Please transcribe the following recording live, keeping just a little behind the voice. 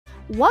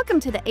Welcome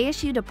to the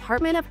ASU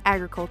Department of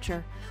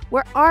Agriculture,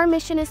 where our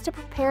mission is to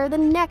prepare the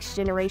next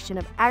generation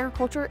of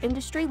agriculture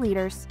industry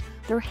leaders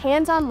through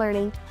hands-on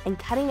learning and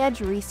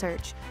cutting-edge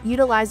research,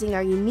 utilizing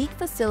our unique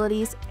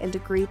facilities and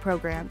degree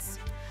programs.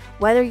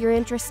 Whether you're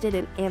interested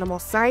in animal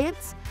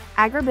science,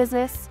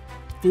 agribusiness,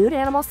 food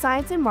animal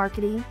science and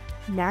marketing,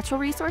 natural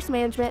resource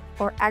management,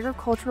 or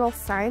agricultural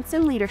science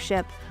and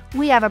leadership,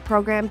 we have a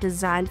program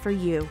designed for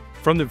you.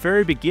 From the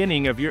very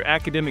beginning of your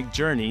academic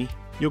journey,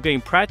 you'll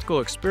gain practical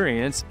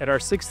experience at our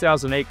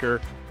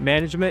 6,000-acre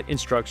Management,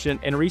 Instruction,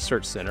 and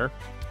Research Center,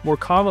 more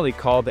commonly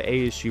called the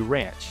ASU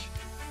Ranch.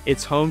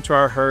 It's home to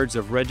our herds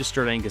of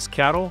registered Angus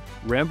cattle,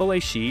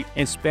 Rambouillet sheep,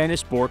 and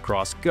Spanish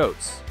boar-cross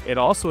goats. It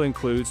also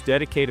includes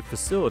dedicated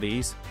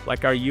facilities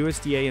like our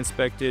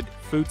USDA-inspected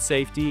Food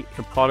Safety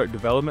and Product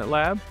Development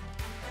Lab,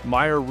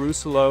 Meyer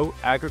Rousselot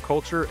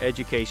Agriculture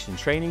Education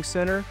Training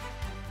Center,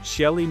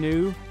 Shelley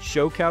New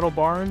Show Cattle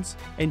Barns,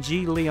 and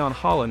G. Leon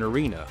Holland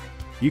Arena.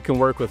 You can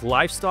work with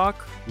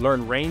livestock,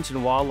 learn range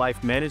and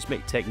wildlife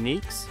management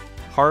techniques,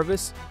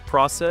 harvest,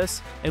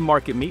 process, and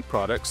market meat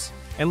products,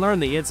 and learn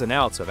the ins and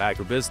outs of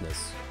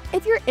agribusiness.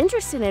 If you're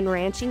interested in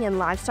ranching and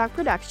livestock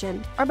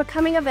production or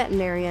becoming a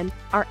veterinarian,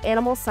 our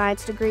animal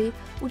science degree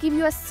will give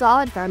you a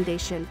solid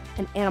foundation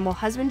in animal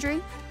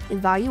husbandry,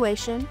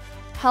 evaluation,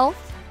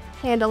 health,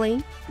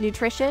 handling,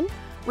 nutrition,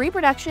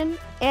 reproduction,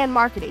 and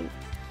marketing.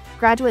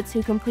 Graduates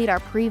who complete our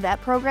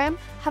pre-vet program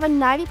have a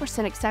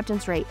 90%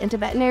 acceptance rate into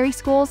veterinary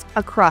schools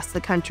across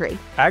the country.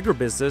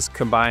 Agribusiness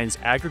combines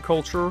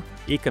agriculture,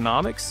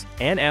 economics,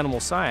 and animal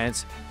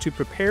science to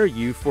prepare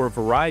you for a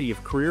variety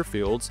of career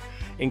fields,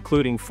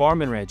 including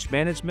farm and ranch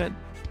management,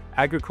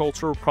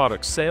 agricultural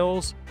product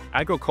sales,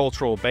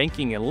 agricultural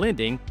banking and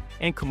lending,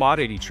 and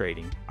commodity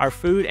trading. Our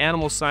food,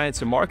 animal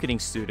science, and marketing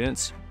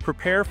students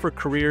prepare for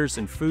careers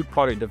in food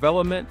product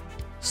development,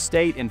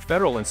 state and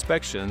federal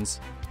inspections,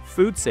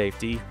 food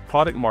safety,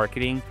 product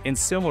marketing, and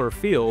similar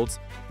fields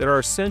that are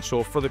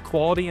essential for the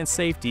quality and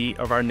safety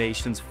of our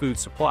nation's food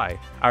supply.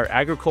 Our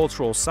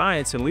agricultural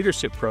science and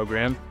leadership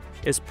program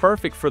is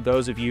perfect for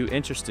those of you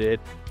interested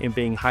in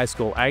being high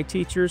school ag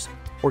teachers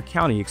or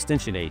county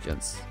extension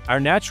agents. Our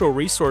natural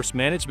resource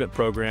management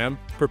program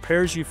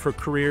prepares you for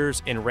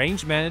careers in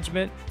range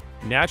management,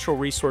 natural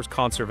resource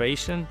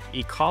conservation,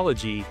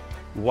 ecology,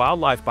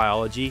 wildlife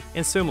biology,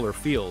 and similar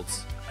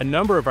fields. A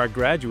number of our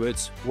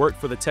graduates work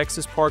for the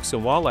Texas Parks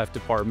and Wildlife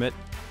Department,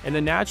 and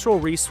the Natural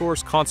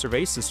Resource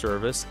Conservation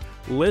Service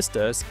lists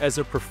us as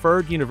a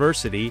preferred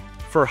university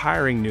for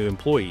hiring new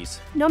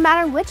employees. No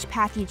matter which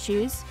path you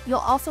choose, you'll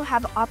also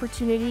have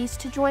opportunities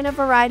to join a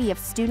variety of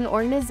student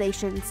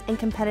organizations and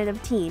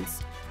competitive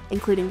teams,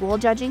 including wool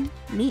judging,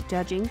 meat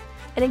judging,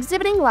 and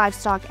exhibiting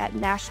livestock at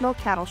national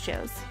cattle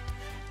shows.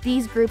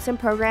 These groups and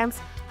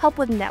programs help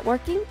with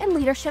networking and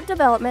leadership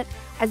development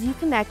as you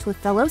connect with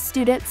fellow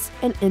students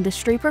and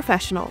industry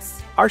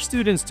professionals. Our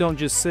students don't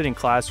just sit in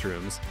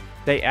classrooms,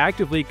 they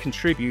actively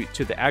contribute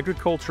to the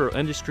agricultural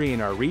industry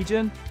in our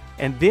region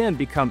and then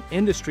become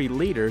industry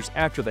leaders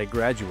after they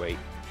graduate.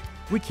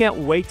 We can't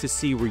wait to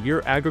see where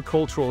your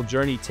agricultural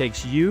journey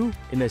takes you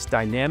in this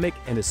dynamic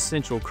and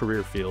essential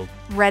career field.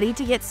 Ready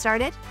to get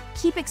started?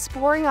 Keep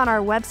exploring on our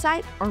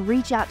website or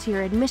reach out to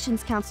your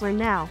admissions counselor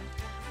now.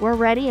 We're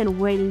ready and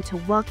waiting to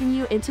welcome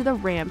you into the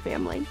RAM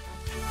family.